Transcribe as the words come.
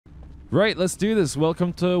Right, let's do this.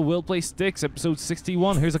 Welcome to We'll Play Styx, episode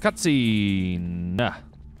 61. Here's a cutscene.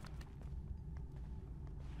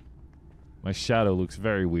 My shadow looks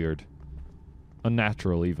very weird.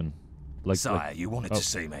 Unnatural, even. Sire, you wanted to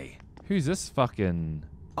see me. Who's this fucking...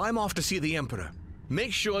 I'm off to see the Emperor.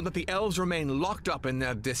 Make sure that the elves remain locked up in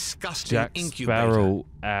their disgusting Jack incubator. Sparrow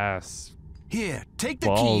ass Here, take the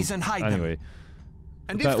balls. keys and hide Anyway, them.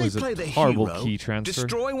 And that if was they play a the horrible hero, key transfer.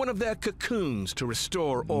 destroy one of their cocoons to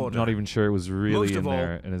restore order. Not even sure it was really Most in of all,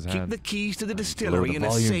 there in his keep hand. the keys to the Lower distillery the in a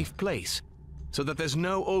volume. safe place, so that there's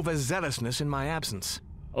no overzealousness in my absence.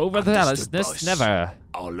 Overzealousness, never.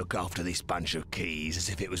 I'll look after this bunch of keys as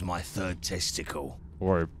if it was my third testicle.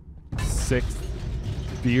 Or sixth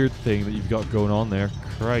beard thing that you've got going on there.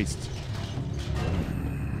 Christ.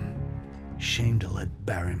 Shame to let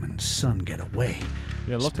Barryman's son get away.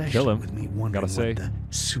 Yeah, I'd love to Especially kill him, with me wondering gotta say. what the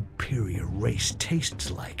superior race tastes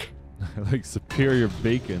like. Like superior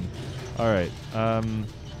bacon. Alright,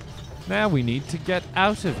 now we need to get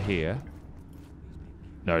out of here.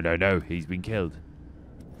 No, he's been killed.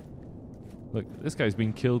 Look, this guy's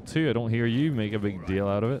been killed too. I don't hear you make a big deal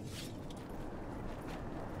out of it.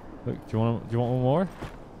 Look, do you want one more?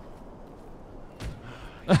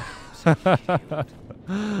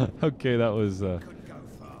 Okay, that was,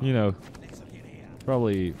 you know,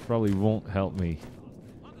 probably won't help me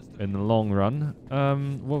in the long run.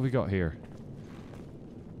 What have we got here?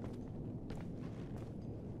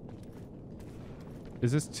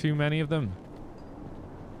 Is this too many of them?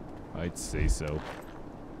 I'd say so.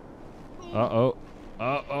 Uh-oh.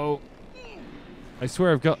 Uh-oh. I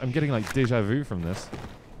swear I'm getting like deja vu from this.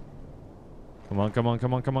 Come on.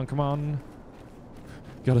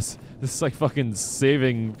 This is like fucking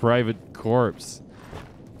Saving Private Corpse.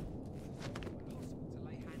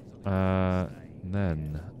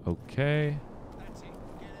 Then, okay.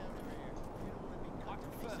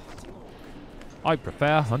 I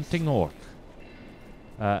prefer hunting orc.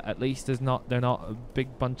 At least they're not a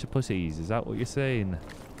big bunch of pussies. Is that what you're saying?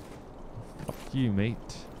 Fuck you, mate.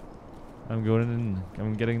 I'm going in.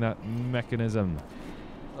 I'm getting that mechanism.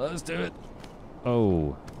 Let's do it.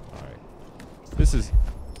 Oh. Alright. This is...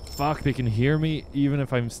 Fuck, they can hear me even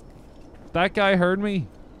if I'm... That guy heard me?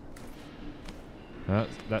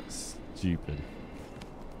 That's stupid.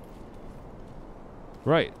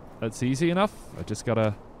 Right. That's easy enough. I just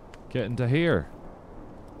gotta get into here.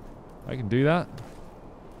 I can do that.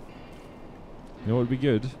 You know what would be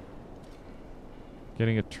good?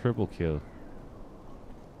 Getting a triple kill.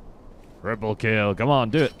 Triple kill. Come on,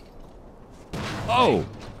 do it. Oh!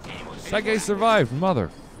 That guy survived,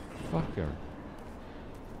 motherfucker.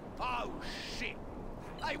 Oh, shit.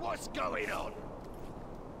 Hey, what's going on?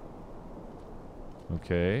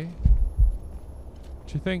 Okay.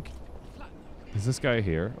 What you think? Is this guy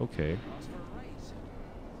here? Okay.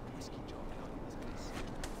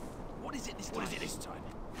 What is it this time?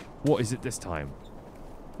 What is it this time?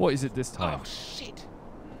 What is it this time? Oh, shit.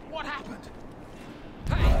 What happened?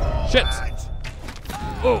 Shit!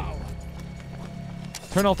 Oh!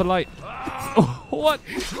 Turn off the light. Oh, what?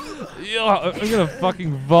 Yeah, I'm gonna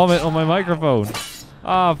fucking vomit on my microphone.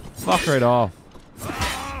 Ah, fuck right off.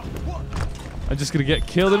 I'm just gonna get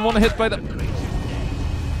killed in one hit by the...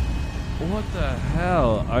 What the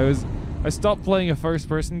hell? I stopped playing a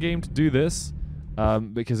first-person game to do this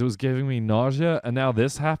because it was giving me nausea, and now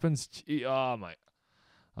this happens. Gee, oh my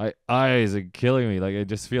eyes are killing me. Like I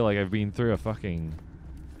just feel like I've been through a fucking...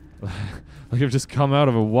 like I've just come out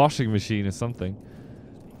of a washing machine or something.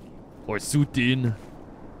 Or suit in.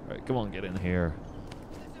 Alright, come on, get in here.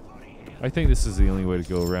 I think this is the only way to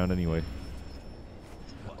go around anyway.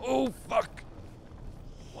 Oh, fuck!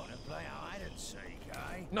 Wanna play hide and seek,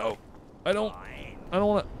 eh? No, I don't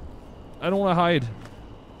wanna hide.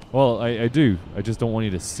 Well, I do. I just don't want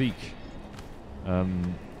you to seek.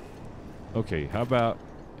 Okay, how about...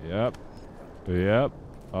 Yep.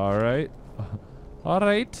 Alright.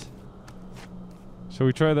 Alright. Shall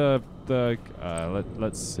we try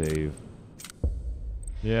let's save.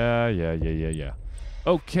 Yeah.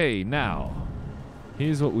 Okay, now.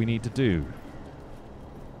 Here's what we need to do.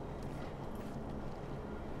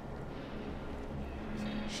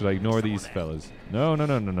 Should I ignore these fellas? No.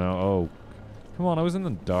 Oh. Come on, I was in the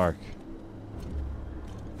dark.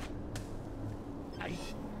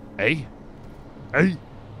 Hey? Is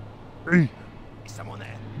someone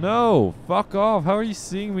there? No, fuck off. How are you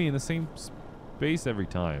seeing me in the same space every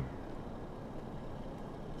time?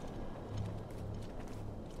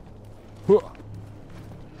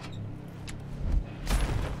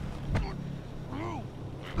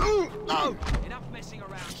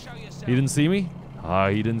 He didn't see me? Ah,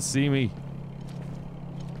 he didn't see me.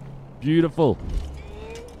 Beautiful.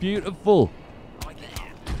 beautiful.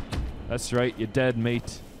 That's right, you're dead,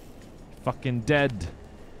 mate. Fucking dead.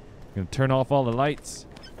 I'm gonna turn off all the lights.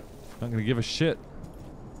 Not gonna give a shit.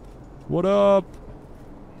 What up?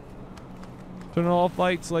 Turn off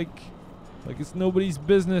lights like it's nobody's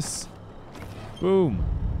business. Boom.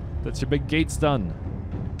 That's your big gates done.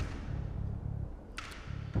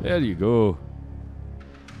 There you go.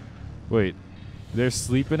 Wait, they're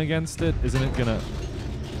sleeping against it? Isn't it gonna...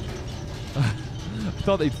 I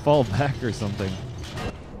thought they'd fall back or something.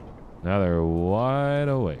 Now they're wide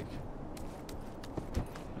awake.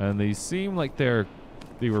 And they seem like they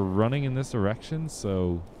were running in this direction,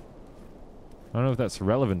 so... I don't know if that's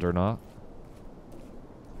relevant or not.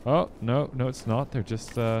 Oh, no, it's not. They're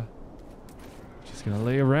just gonna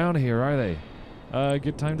lay around here, are they?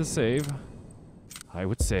 Good time to save, I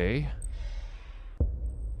would say.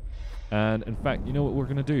 And in fact, you know what we're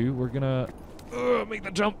gonna do? We're gonna make the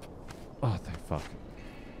jump. Oh, thank fuck.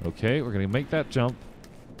 Okay, we're gonna make that jump.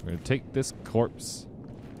 We're gonna take this corpse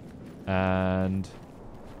and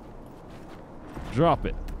drop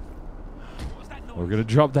it. We're gonna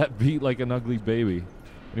drop that beat like an ugly baby.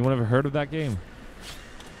 Anyone ever heard of that game?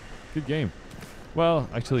 Good game. Well,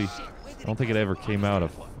 actually, I don't think it ever came out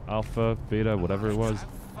of alpha, beta, whatever it was.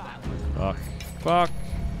 Fuck. Fuck.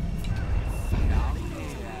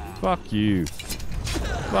 Fuck you.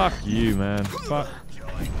 Fuck you, man. Fuck.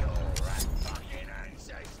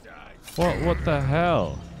 What the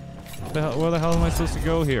hell? Where the hell am I supposed to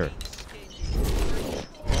go here?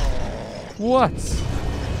 What?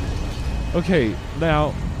 Okay,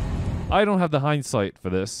 now, I don't have the hindsight for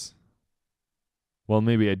this. Well,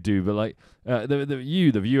 maybe I do, but like,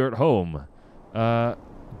 the viewer at home,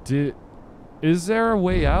 is there a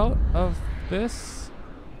way out of this?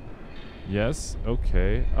 Yes,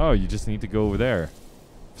 okay. Oh, you just need to go over there.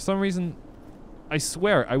 For some reason, I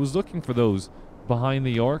swear, I was looking for those behind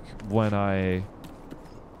the orc when I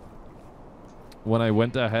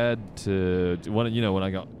went ahead to, when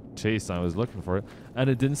I got chased, I was looking for it, and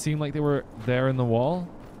it didn't seem like they were there in the wall.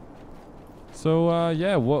 So,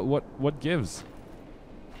 yeah, what gives?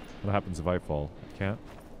 What happens if I fall? I can't.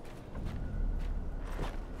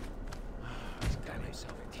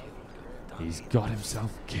 He's got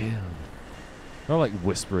himself killed. They're like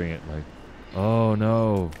whispering it like, oh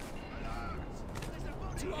no.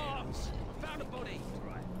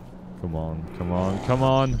 Come on, come on, come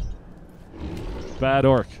on. Bad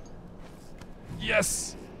orc.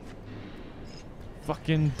 Yes!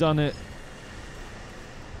 Fucking done it.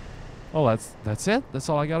 Oh, that's it? That's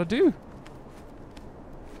all I gotta do?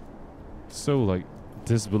 So like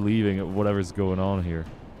disbelieving of whatever's going on here,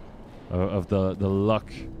 of the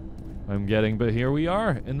luck I'm getting, but here we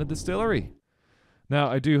are in the distillery. Now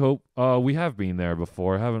I do hope we have been there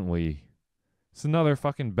before, haven't we? It's another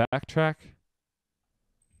fucking backtrack.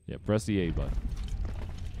 Yeah, press the A button.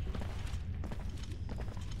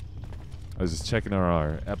 I was just checking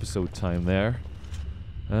our episode time there,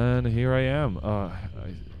 and here I am.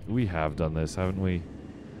 We have done this, haven't we?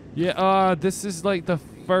 Yeah, this is like the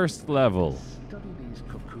first level. Study these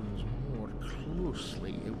cocoons more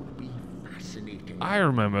closely. It would be fascinating. I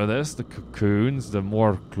remember this. The cocoons, the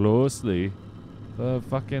more closely. The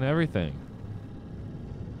fucking everything.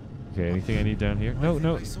 Okay, anything I need down here? No.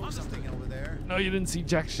 No, you didn't see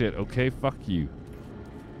jack shit. Okay, fuck you.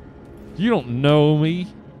 You don't know me.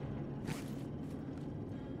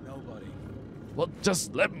 Nobody. Well,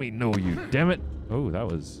 just let me know you, damn it. Oh, that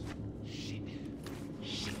was... Shit.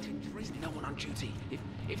 There is no one on duty.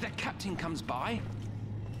 If that captain comes by...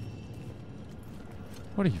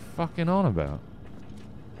 What are you fucking on about?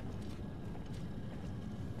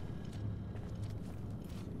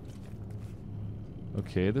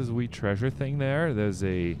 Okay, there's a wee treasure thing there. There's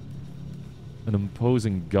an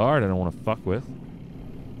imposing guard I don't want to fuck with.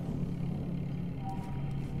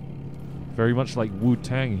 Very much like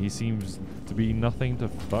Wu-Tang, he seems to be nothing to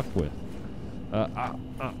fuck with.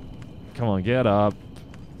 Come on, get up.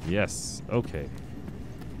 Yes, okay.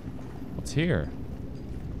 What's here?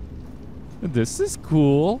 This is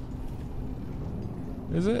cool.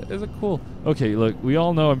 Is it cool? Okay, look, we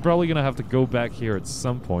all know I'm probably gonna have to go back here at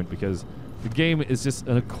some point because the game is just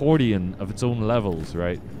an accordion of its own levels,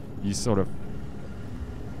 right? You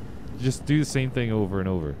just do the same thing over and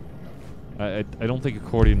over. I don't think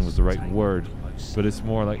accordion was the right word, but it's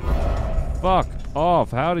more like, fuck off,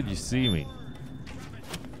 how did you see me?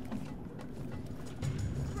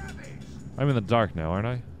 I'm in the dark now, aren't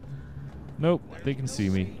I? Nope, they can see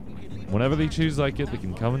me. Whenever they choose like it, they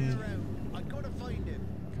can come and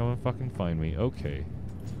fucking find me. Okay.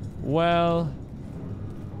 Well,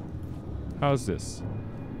 how's this?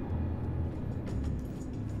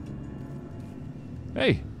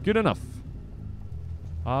 Hey, Good enough.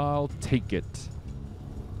 I'll take it.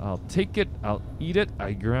 I'll take it. I'll eat it.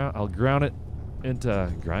 I'll ground it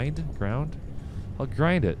into ground. I'll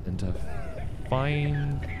grind it into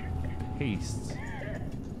fine paste.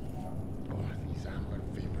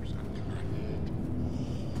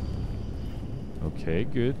 Okay,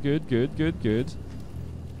 good.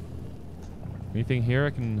 Anything here I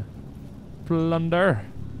can plunder?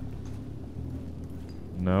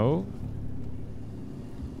 No.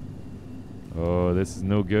 Oh, this is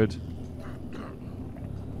no good.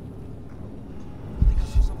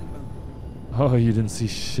 Oh, you didn't see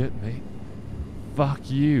shit, mate.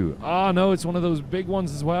 Fuck you. Oh, no, it's one of those big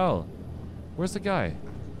ones as well. Where's the guy?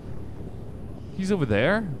 He's over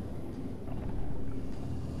there?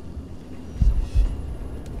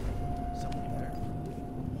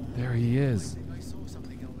 There he is.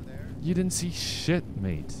 You didn't see shit,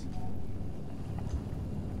 mate.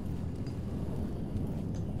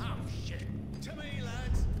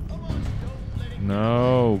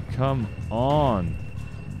 No, come on.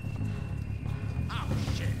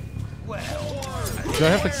 Do I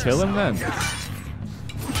have to kill him then?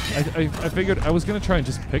 I figured I was gonna try and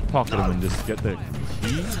just pickpocket him and just get the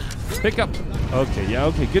key. Pick up. Okay, yeah,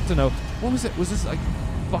 okay, good to know. What was it? Was this like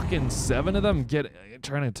fucking 7 of them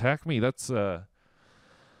trying to attack me? That's yeah,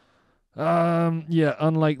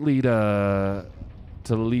 unlikely to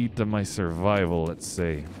lead to my survival, let's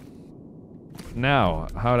say. Now,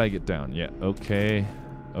 how'd I get down? Yeah, okay.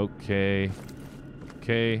 There's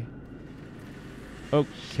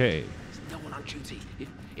no one on duty.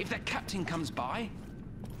 If that captain comes by...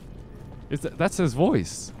 That's his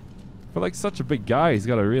voice. For like such a big guy, he's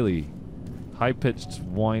got a really high-pitched,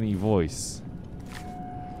 whiny voice.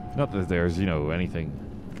 Not that there's, you know, anything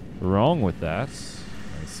wrong with that,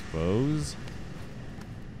 I suppose.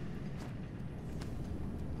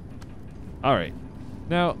 Alright.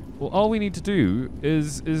 Now, well, all we need to do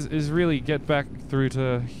is really get back through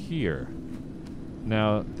to here.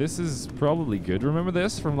 Now, this is probably good. Remember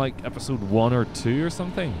this from like episode 1 or 2 or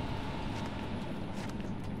something?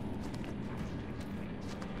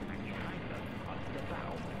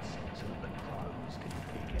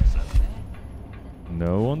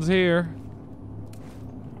 No one's here.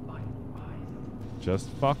 Just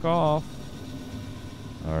fuck off.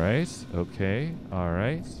 Alright, okay,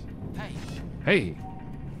 alright. Hey!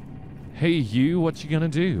 Hey you, what you gonna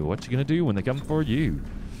do? What you gonna do when they come for you?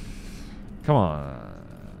 Come on.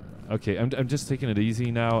 Okay, I'm just taking it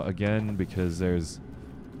easy now again because there's...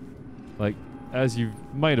 like, as you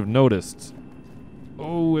might have noticed...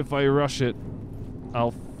 oh, if I rush it,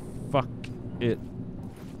 I'll fuck it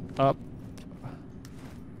up.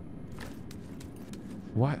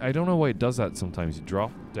 Why? I don't know why it does that sometimes. You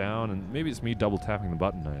drop down, and maybe it's me double tapping the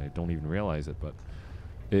button. I don't even realize it, but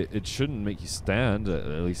it shouldn't make you stand. At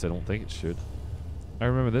least I don't think it should. I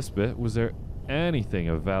remember this bit. Was there anything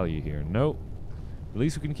of value here? Nope. At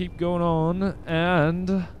least we can keep going on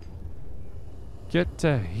and get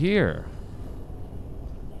to here.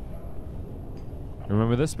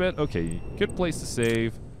 Remember this bit? Okay, good place to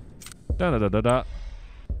save. Da-da-da-da-da.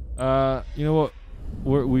 You know what?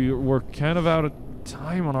 We're kind of out of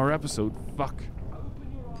time on our episode. Fuck.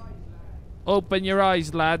 Open your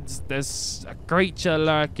eyes, lads. There's a creature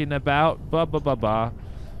lurking about. Ba ba ba ba.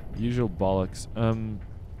 Usual bollocks.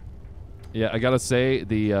 Yeah, I gotta say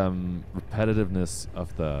the repetitiveness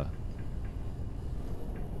of the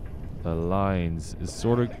lines is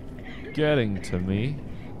sort of getting to me.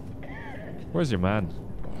 Where's your man?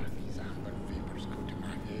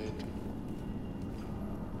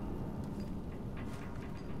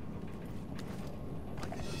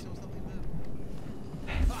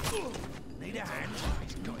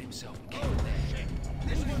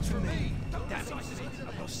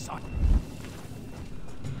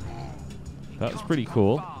 That was pretty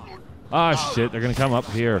cool. Ah, shit, they're gonna come up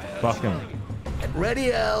here. Fuck them.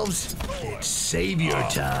 Ready, elves? It's savior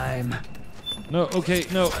time. No, okay,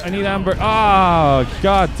 no, I need Amber. Ah,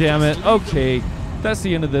 god damn it. Okay, that's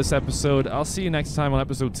the end of this episode. I'll see you next time on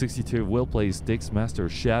episode 62 of Will Plays Styx, Master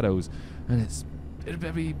of Shadows. And it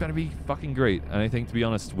better be fucking great. And I think, to be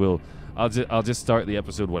honest, I'll just start the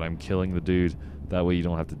episode when I'm killing the dude. That way you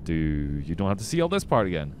don't have to see all this part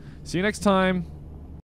again. See you next time.